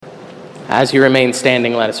As you remain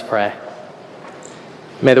standing, let us pray.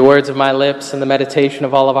 May the words of my lips and the meditation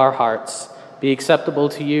of all of our hearts be acceptable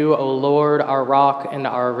to you, O Lord, our rock and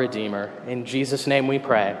our Redeemer. In Jesus' name we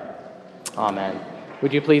pray. Amen.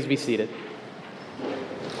 Would you please be seated?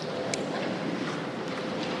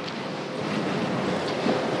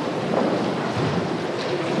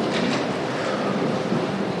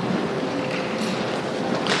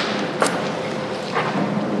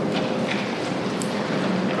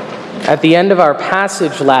 At the end of our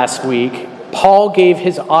passage last week, Paul gave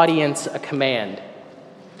his audience a command.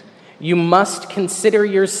 You must consider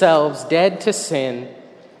yourselves dead to sin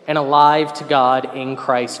and alive to God in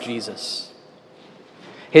Christ Jesus.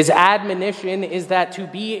 His admonition is that to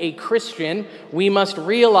be a Christian, we must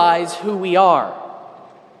realize who we are.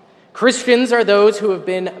 Christians are those who have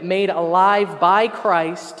been made alive by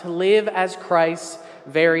Christ to live as Christ's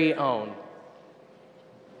very own.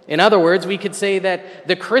 In other words, we could say that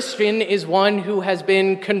the Christian is one who has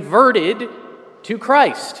been converted to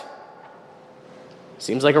Christ.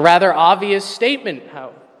 Seems like a rather obvious statement,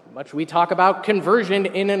 how much we talk about conversion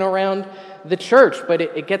in and around the church, but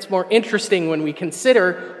it gets more interesting when we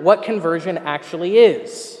consider what conversion actually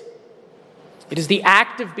is. It is the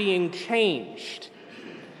act of being changed.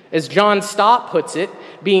 As John Stott puts it,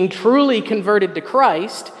 being truly converted to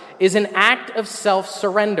Christ is an act of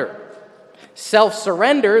self-surrender.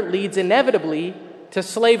 Self-surrender leads inevitably to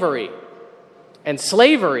slavery. And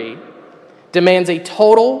slavery demands a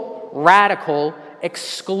total, radical,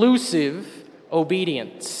 exclusive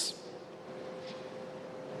obedience.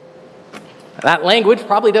 That language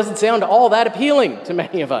probably doesn't sound all that appealing to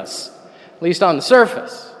many of us, at least on the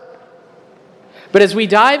surface. But as we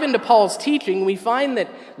dive into Paul's teaching, we find that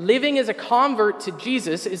living as a convert to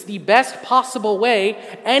Jesus is the best possible way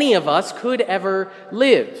any of us could ever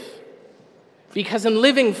live. Because in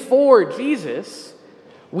living for Jesus,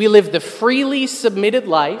 we live the freely submitted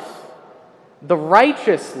life, the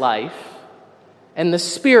righteous life, and the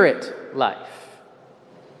spirit life.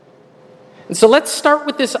 And so let's start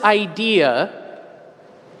with this idea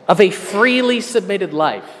of a freely submitted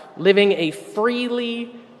life, living a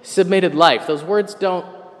freely submitted life. Those words don't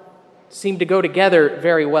seem to go together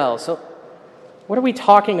very well. So what are we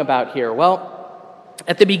talking about here? Well,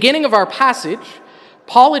 at the beginning of our passage,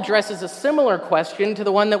 Paul addresses a similar question to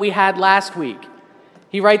the one that we had last week.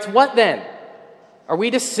 He writes, "What then? Are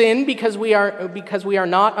we to sin because we are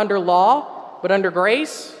not under law, but under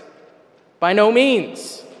grace? By no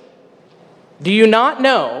means. Do you not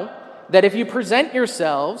know that if you present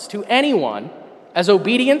yourselves to anyone as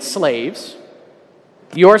obedient slaves,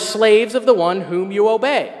 you are slaves of the one whom you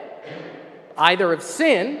obey, either of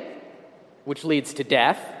sin, which leads to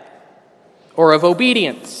death, or of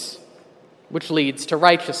obedience, which leads to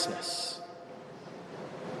righteousness?"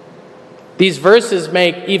 These verses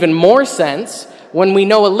make even more sense when we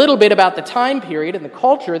know a little bit about the time period and the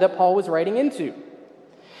culture that Paul was writing into.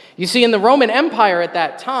 You see, in the Roman Empire at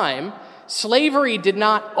that time, slavery did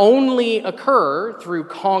not only occur through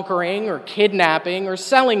conquering or kidnapping or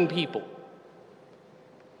selling people.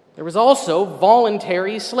 There was also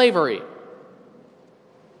voluntary slavery.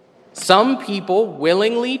 Some people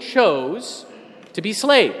willingly chose to be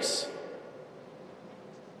slaves.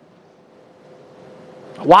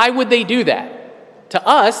 Why would they do that? To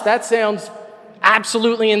us, that sounds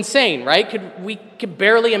absolutely insane, right? We could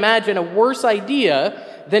barely imagine a worse idea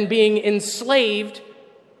than being enslaved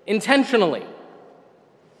intentionally.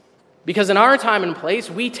 Because in our time and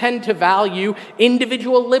place, we tend to value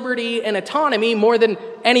individual liberty and autonomy more than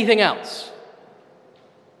anything else.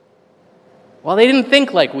 Well, they didn't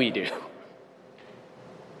think like we do.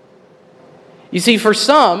 You see, for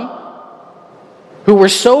some who were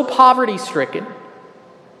so poverty-stricken,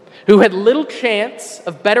 who had little chance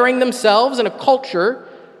of bettering themselves in a culture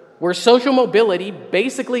where social mobility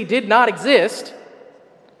basically did not exist,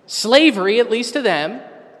 slavery, at least to them,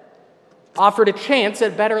 offered a chance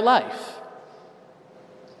at better life.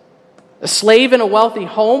 A slave in a wealthy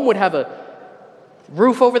home would have a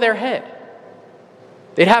roof over their head.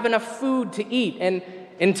 They'd have enough food to eat, and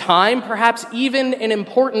in time, perhaps even an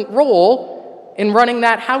important role in running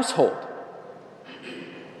that household.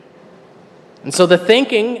 And so the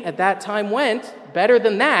thinking at that time went, better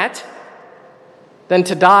than that than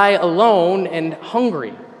to die alone and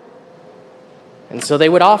hungry. And so they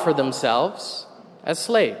would offer themselves as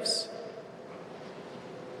slaves.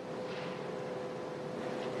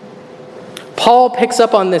 Paul picks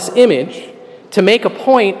up on this image to make a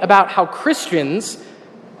point about how Christians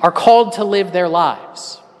are called to live their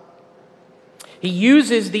lives. He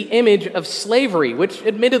uses the image of slavery, which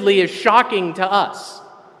admittedly is shocking to us.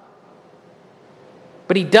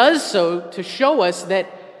 But he does so to show us that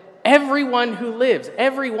Everyone who lives,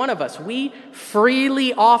 every one of us, we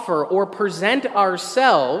freely offer or present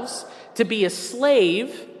ourselves to be a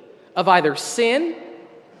slave of either sin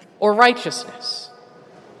or righteousness.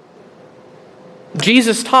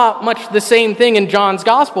 Jesus taught much the same thing in John's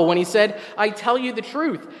gospel when he said, I tell you the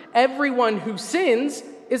truth, everyone who sins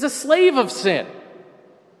is a slave of sin.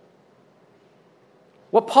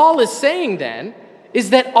 What Paul is saying then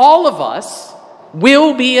is that all of us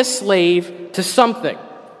will be a slave to something.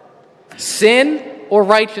 Sin or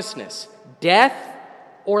righteousness, death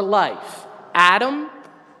or life, Adam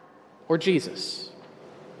or Jesus.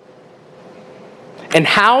 And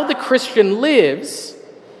how the Christian lives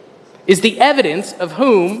is the evidence of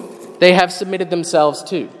whom they have submitted themselves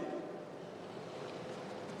to.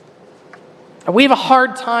 We have a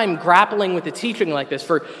hard time grappling with a teaching like this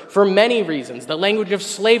for many reasons. The language of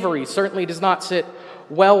slavery certainly does not sit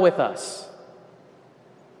well with us.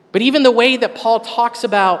 But even the way that Paul talks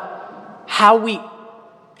about how we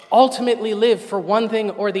ultimately live for one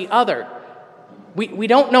thing or the other, we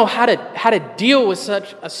don't know how to deal with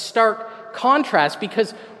such a stark contrast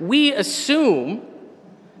because we assume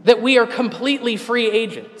that we are completely free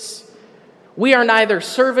agents. We are neither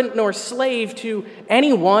servant nor slave to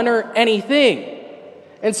anyone or anything.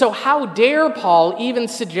 And so how dare Paul even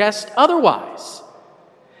suggest otherwise?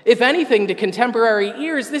 If anything, to contemporary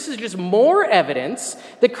ears, this is just more evidence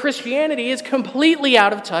that Christianity is completely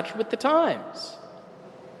out of touch with the times.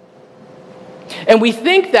 And we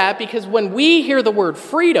think that because when we hear the word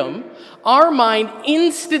freedom, our mind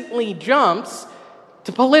instantly jumps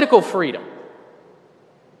to political freedom.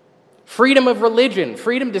 Freedom of religion,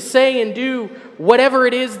 freedom to say and do whatever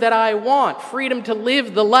it is that I want, freedom to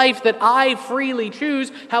live the life that I freely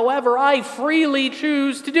choose, however I freely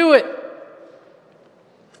choose to do it.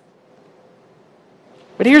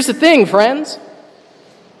 But here's the thing, friends.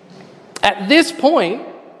 At this point,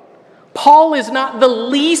 Paul is not the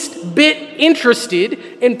least bit interested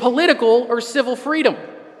in political or civil freedom.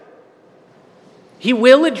 He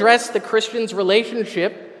will address the Christian's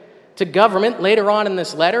relationship to government later on in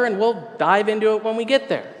this letter, and we'll dive into it when we get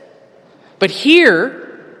there. But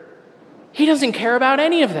here, he doesn't care about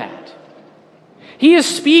any of that. He is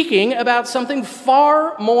speaking about something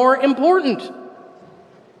far more important.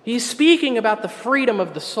 He's speaking about the freedom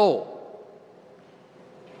of the soul.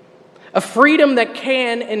 A freedom that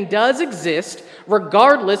can and does exist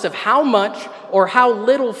regardless of how much or how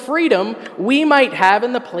little freedom we might have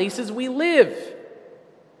in the places we live.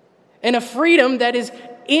 And a freedom that is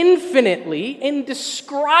infinitely,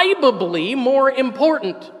 indescribably more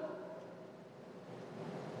important.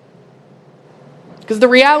 Because the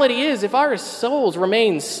reality is, if our souls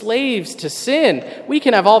remain slaves to sin, we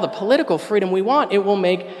can have all the political freedom we want. It will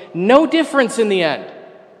make no difference in the end.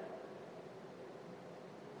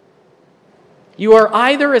 You are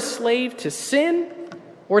either a slave to sin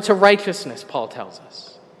or to righteousness, Paul tells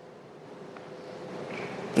us.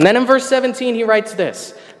 And then in verse 17 he writes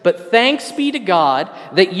this, "But thanks be to God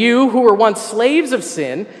that you who were once slaves of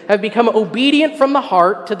sin have become obedient from the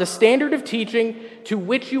heart to the standard of teaching to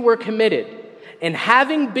which you were committed, and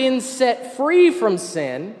having been set free from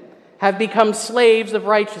sin, have become slaves of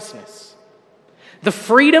righteousness." The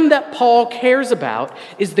freedom that Paul cares about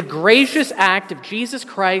is the gracious act of Jesus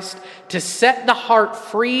Christ to set the heart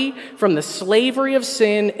free from the slavery of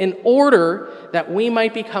sin in order that we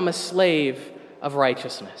might become a slave of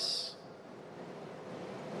righteousness.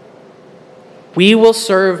 We will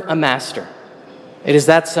serve a master. It is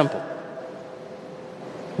that simple.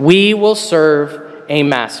 We will serve a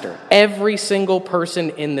master. Every single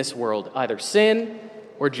person in this world, either sin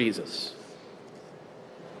or Jesus.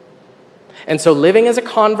 And so living as a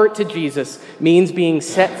convert to Jesus means being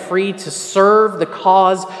set free to serve the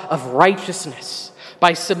cause of righteousness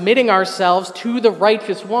by submitting ourselves to the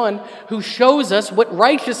righteous one who shows us what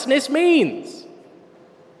righteousness means.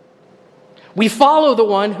 We follow the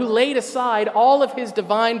one who laid aside all of his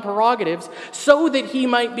divine prerogatives so that he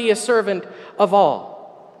might be a servant of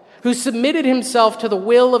all, who submitted himself to the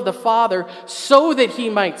will of the Father so that he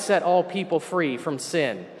might set all people free from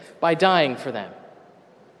sin by dying for them.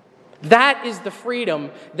 That is the freedom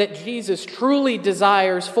that Jesus truly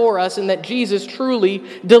desires for us and that Jesus truly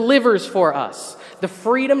delivers for us. The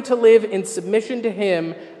freedom to live in submission to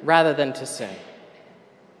him rather than to sin.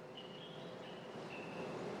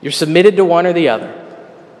 You're submitted to one or the other.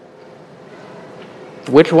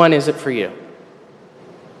 Which one is it for you?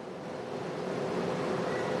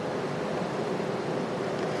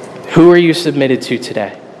 Who are you submitted to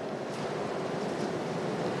today?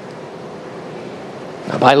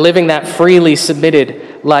 By living that freely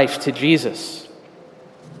submitted life to Jesus,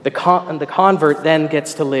 the convert then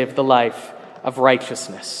gets to live the life of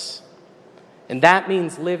righteousness. And that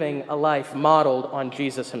means living a life modeled on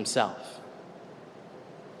Jesus himself.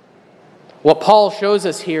 What Paul shows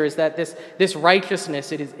us here is that this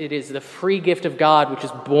righteousness, it is the free gift of God which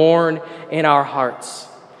is born in our hearts.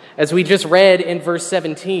 As we just read in verse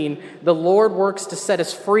 17, the Lord works to set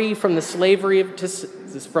us free from slavery to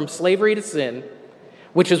sin,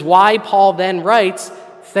 which is why Paul then writes,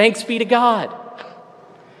 "Thanks be to God."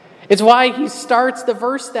 It's why he starts the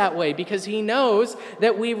verse that way, because he knows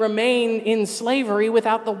that we remain in slavery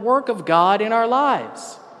without the work of God in our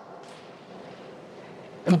lives.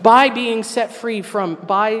 And by being set free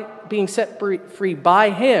by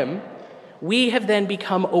him, we have then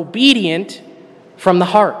become obedient from the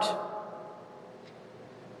heart.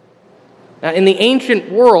 Now, in the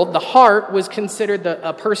ancient world, the heart was considered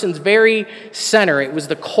a person's very center. It was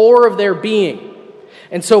the core of their being.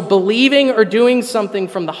 And so believing or doing something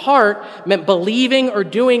from the heart meant believing or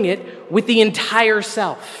doing it with the entire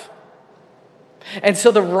self. And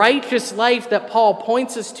so the righteous life that Paul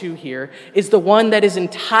points us to here is the one that is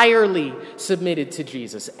entirely submitted to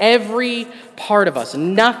Jesus. Every part of us,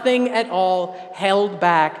 nothing at all held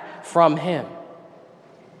back from him.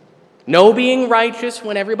 No being righteous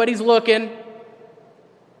when everybody's looking,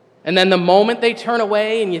 and then the moment they turn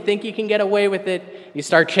away and you think you can get away with it, you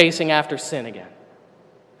start chasing after sin again.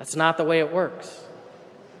 That's not the way it works.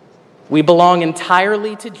 We belong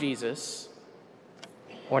entirely to Jesus,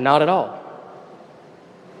 or not at all.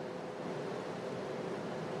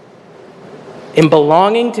 In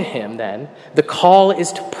belonging to him, then, the call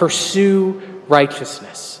is to pursue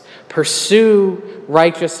righteousness. Pursue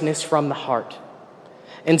righteousness from the heart.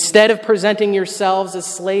 Instead of presenting yourselves as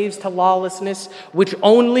slaves to lawlessness, which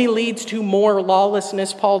only leads to more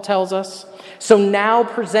lawlessness, Paul tells us, so now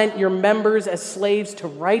present your members as slaves to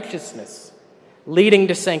righteousness, leading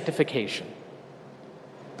to sanctification.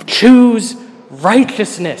 Choose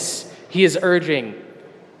righteousness, he is urging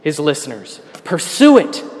his listeners. Pursue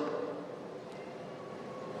it.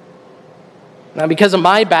 Now, because of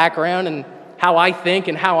my background and how I think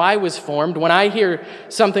and how I was formed, when I hear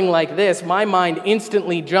something like this, my mind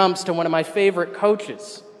instantly jumps to one of my favorite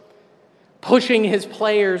coaches, pushing his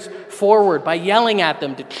players forward by yelling at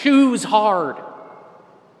them to choose hard.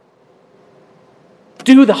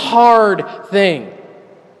 Do the hard thing.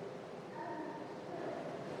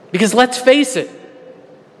 Because let's face it,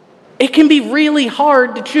 it can be really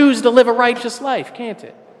hard to choose to live a righteous life, can't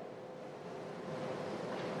it?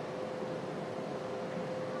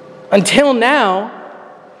 Until now,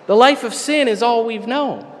 the life of sin is all we've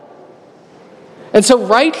known. And so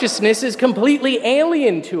righteousness is completely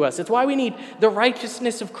alien to us. It's why we need the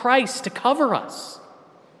righteousness of Christ to cover us,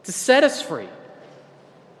 to set us free.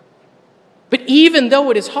 But even though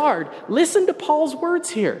it is hard, listen to Paul's words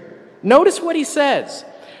here. Notice what he says.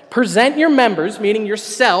 Present your members, meaning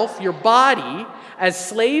yourself, your body, as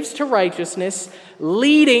slaves to righteousness,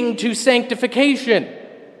 leading to sanctification.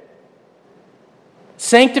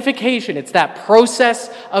 Sanctification, it's that process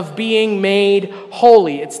of being made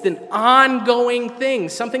holy. It's an ongoing thing,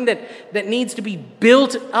 something that needs to be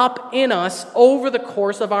built up in us over the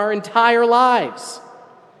course of our entire lives.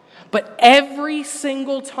 But every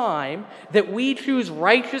single time that we choose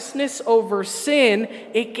righteousness over sin,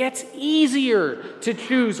 it gets easier to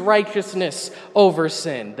choose righteousness over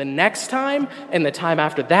sin. The next time, and the time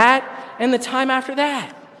after that, and the time after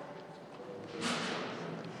that.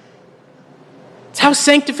 It's how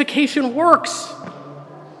sanctification works.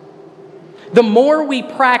 The more we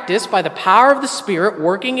practice by the power of the Spirit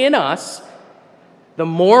working in us, the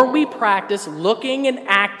more we practice looking and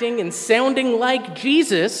acting and sounding like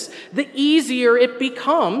Jesus, the easier it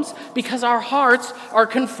becomes because our hearts are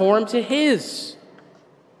conformed to His.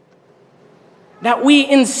 Now, we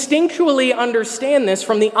instinctually understand this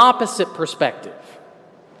from the opposite perspective.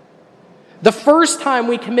 The first time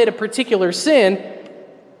we commit a particular sin,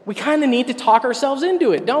 we kind of need to talk ourselves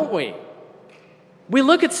into it, don't we? We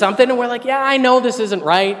look at something and we're like, yeah, I know this isn't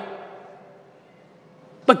right.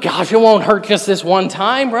 But gosh, it won't hurt just this one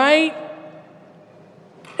time, right?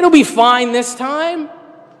 It'll be fine this time.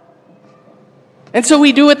 And so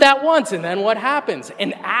we do it that once, and then what happens?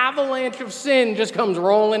 An avalanche of sin just comes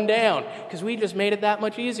rolling down because we just made it that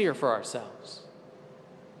much easier for ourselves.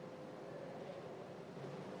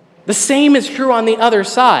 The same is true on the other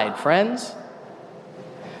side, friends.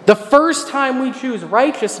 The first time we choose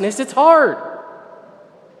righteousness, it's hard.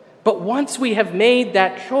 But once we have made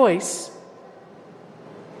that choice,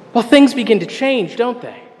 well, things begin to change, don't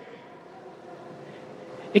they?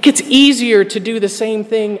 It gets easier to do the same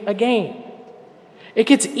thing again. It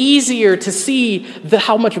gets easier to see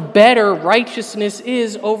how much better righteousness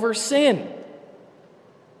is over sin.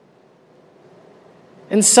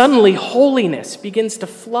 And suddenly holiness begins to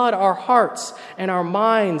flood our hearts and our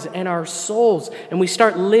minds and our souls, and we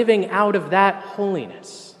start living out of that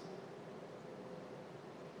holiness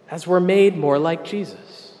as we're made more like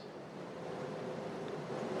Jesus.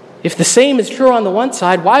 If the same is true on the one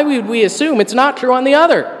side, why would we assume it's not true on the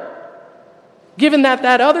other? Given that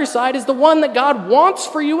that other side is the one that God wants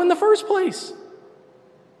for you in the first place.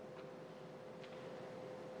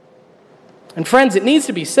 And friends, it needs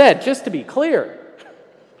to be said, just to be clear,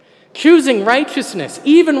 choosing righteousness,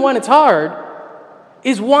 even when it's hard,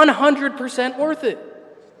 is 100% worth it.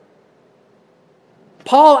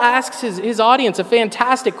 Paul asks his audience a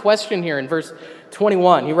fantastic question here in verse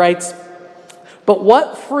 21. He writes, "But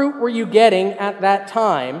what fruit were you getting at that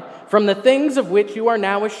time from the things of which you are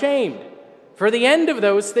now ashamed? For the end of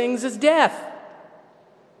those things is death."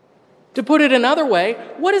 To put it another way,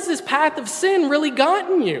 what has this path of sin really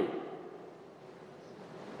gotten you?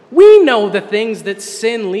 We know the things that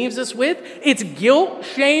sin leaves us with. It's guilt,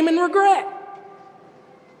 shame, and regret.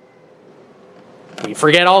 We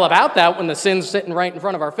forget all about that when the sin's sitting right in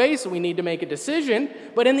front of our face and we need to make a decision.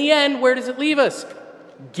 But in the end, where does it leave us?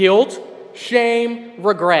 Guilt, shame,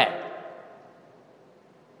 regret.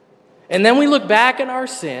 And then we look back at our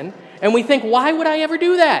sin and we think, why would I ever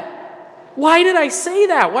do that? Why did I say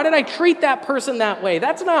that? Why did I treat that person that way?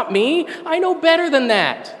 That's not me. I know better than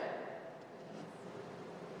that.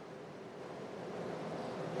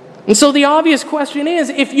 And so the obvious question is,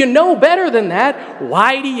 if you know better than that,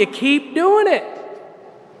 why do you keep doing it?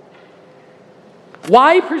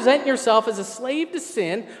 Why present yourself as a slave to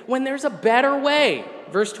sin when there's a better way?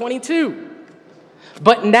 Verse 22.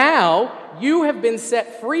 "But now you have been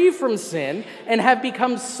set free from sin and have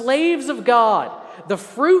become slaves of God. The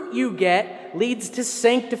fruit you get leads to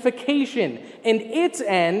sanctification, and its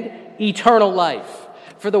end, eternal life.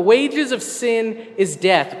 For the wages of sin is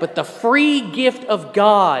death, but the free gift of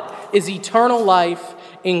God is eternal life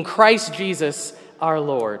in Christ Jesus our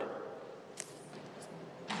Lord."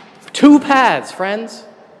 Two paths, friends.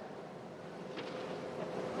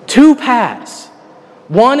 Two paths.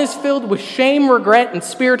 One is filled with shame, regret, and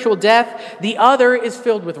spiritual death. The other is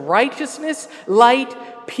filled with righteousness, light,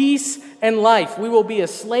 peace, and life. We will be a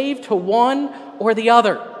slave to one or the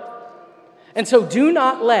other. And so do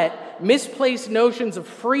not let misplaced notions of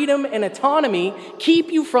freedom and autonomy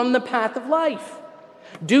keep you from the path of life.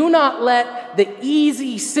 Do not let the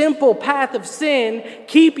easy, simple path of sin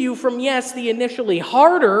keep you from, yes, the initially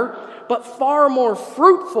harder, but far more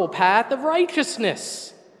fruitful path of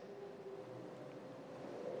righteousness.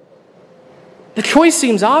 The choice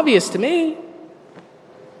seems obvious to me.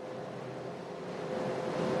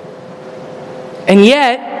 And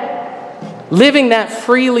yet, living that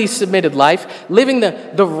freely submitted life, living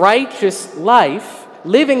the righteous life,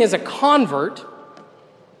 living as a convert,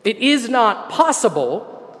 it is not possible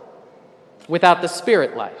without the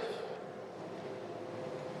Spirit life.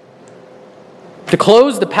 To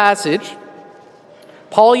close the passage,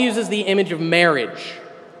 Paul uses the image of marriage,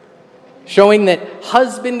 showing that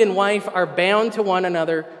husband and wife are bound to one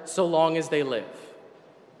another so long as they live.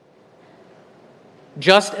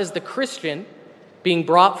 Just as the Christian, being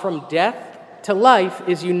brought from death to life,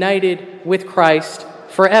 is united with Christ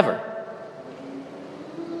forever.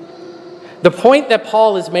 The point that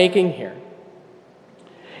Paul is making here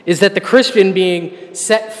is that the Christian, being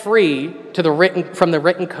set free from the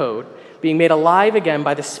written code, being made alive again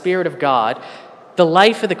by the Spirit of God, the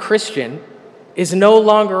life of the Christian is no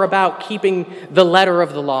longer about keeping the letter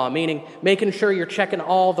of the law, meaning making sure you're checking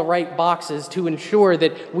all the right boxes to ensure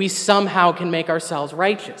that we somehow can make ourselves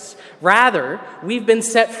righteous. Rather, we've been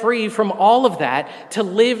set free from all of that to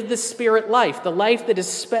live the Spirit life, the life that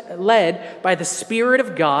is led by the Spirit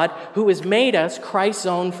of God, who has made us Christ's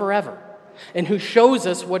own forever and who shows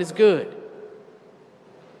us what is good.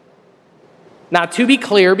 Now, to be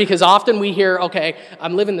clear, because often we hear, okay,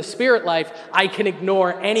 I'm living the Spirit life, I can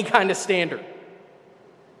ignore any kind of standard.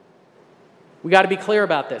 We got to be clear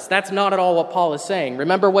about this. That's not at all what Paul is saying.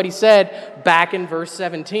 Remember what he said back in verse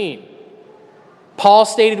 17. Paul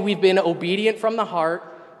stated we've been obedient from the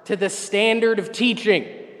heart to the standard of teaching.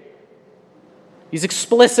 He's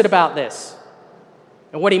explicit about this.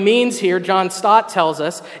 And what he means here, John Stott tells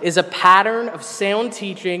us, is a pattern of sound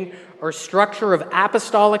teaching or structure of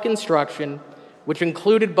apostolic instruction, which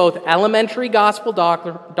included both elementary gospel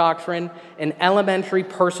doctrine and elementary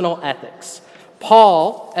personal ethics.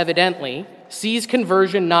 Paul, evidently, sees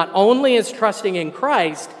conversion not only as trusting in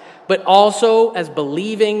Christ, but also as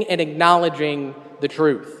believing and acknowledging the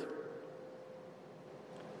truth.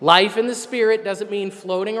 Life in the Spirit doesn't mean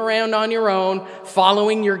floating around on your own,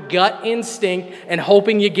 following your gut instinct, and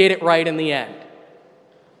hoping you get it right in the end.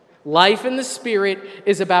 Life in the Spirit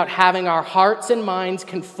is about having our hearts and minds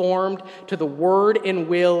conformed to the word and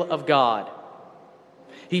will of God.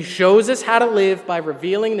 He shows us how to live by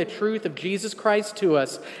revealing the truth of Jesus Christ to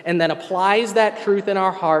us and then applies that truth in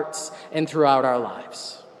our hearts and throughout our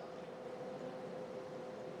lives.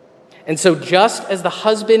 And so just as the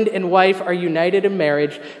husband and wife are united in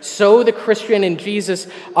marriage, so the Christian and Jesus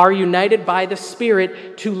are united by the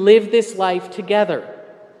Spirit to live this life together.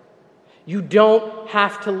 You don't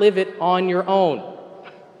have to live it on your own.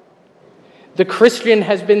 The Christian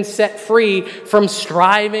has been set free from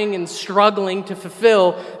striving and struggling to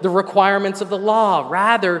fulfill the requirements of the law.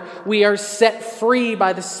 Rather, we are set free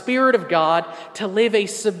by the Spirit of God to live a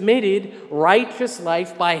submitted, righteous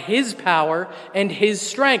life by His power and His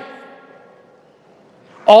strength.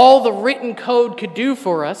 All the written code could do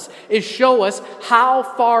for us is show us how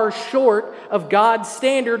far short of God's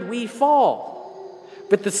standard we fall.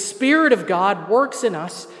 But the Spirit of God works in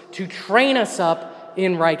us to train us up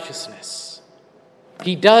in righteousness.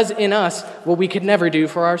 He does in us what we could never do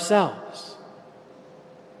for ourselves.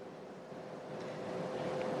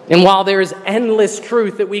 And while there is endless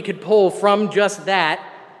truth that we could pull from just that,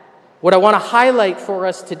 what I want to highlight for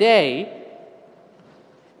us today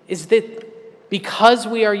is that because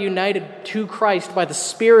we are united to Christ by the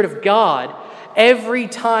Spirit of God, every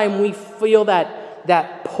time we feel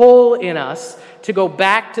that pull in us to go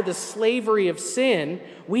back to the slavery of sin,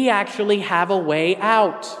 we actually have a way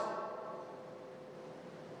out.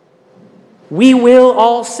 We will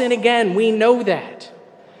all sin again. We know that.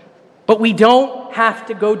 But we don't have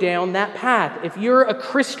to go down that path. If you're a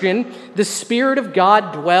Christian, the Spirit of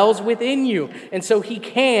God dwells within you. And so He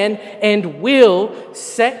can and will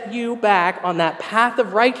set you back on that path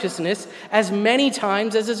of righteousness as many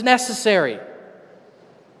times as is necessary.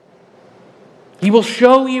 He will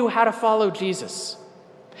show you how to follow Jesus.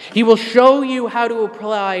 He will show you how to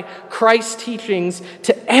apply Christ's teachings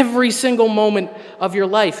to every single moment of your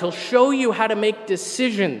life. He'll show you how to make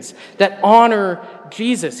decisions that honor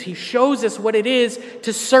Jesus. He shows us what it is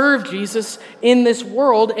to serve Jesus in this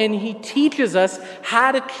world, and He teaches us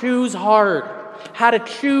how to choose hard, how to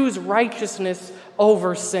choose righteousness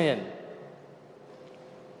over sin.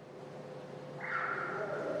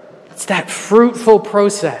 It's that fruitful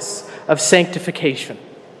process of sanctification.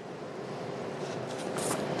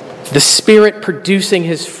 The Spirit producing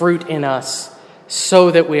His fruit in us so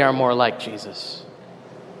that we are more like Jesus.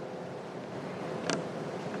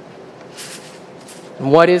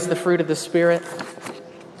 And what is the fruit of the Spirit?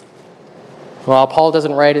 Well, Paul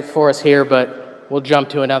doesn't write it for us here, but we'll jump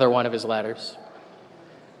to another one of his letters,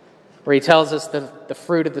 where he tells us that the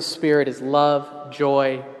fruit of the Spirit is love,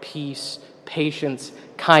 joy, peace, patience,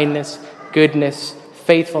 kindness, goodness,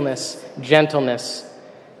 faithfulness, gentleness,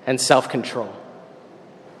 and self-control.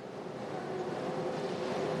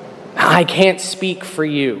 I can't speak for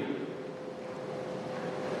you,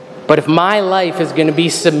 but if my life is going to be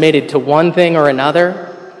submitted to one thing or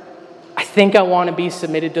another, I think I want to be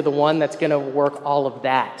submitted to the one that's going to work all of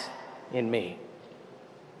that in me.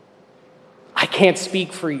 I can't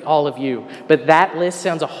speak for all of you, but that list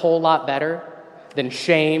sounds a whole lot better than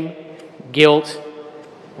shame, guilt,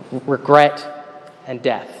 regret, and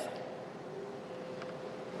death.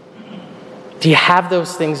 Do you have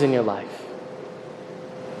those things in your life?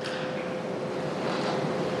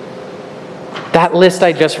 That list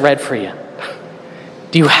I just read for you.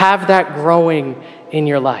 Do you have that growing in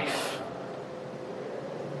your life?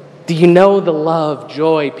 Do you know the love,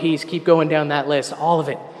 joy, peace? Keep going down that list, all of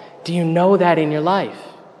it. Do you know that in your life?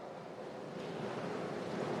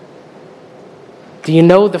 Do you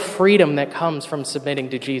know the freedom that comes from submitting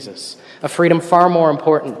to Jesus? A freedom far more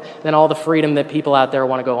important than all the freedom that people out there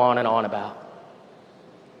want to go on and on about.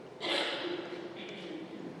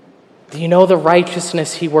 Do you know the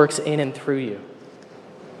righteousness He works in and through you?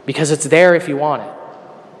 Because it's there if you want it.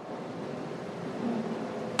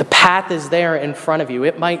 The path is there in front of you.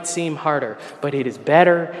 It might seem harder, but it is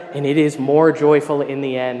better and it is more joyful in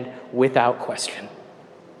the end, without question.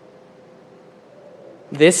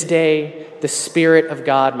 This day, the Spirit of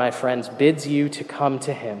God, my friends, bids you to come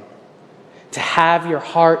to Him, to have your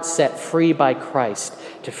heart set free by Christ,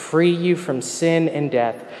 to free you from sin and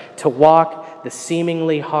death, to walk the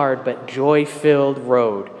seemingly hard but joy-filled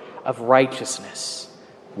road of righteousness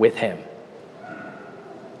with Him.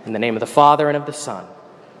 In the name of the Father, and of the Son,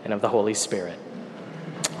 and of the Holy Spirit.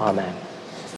 Amen.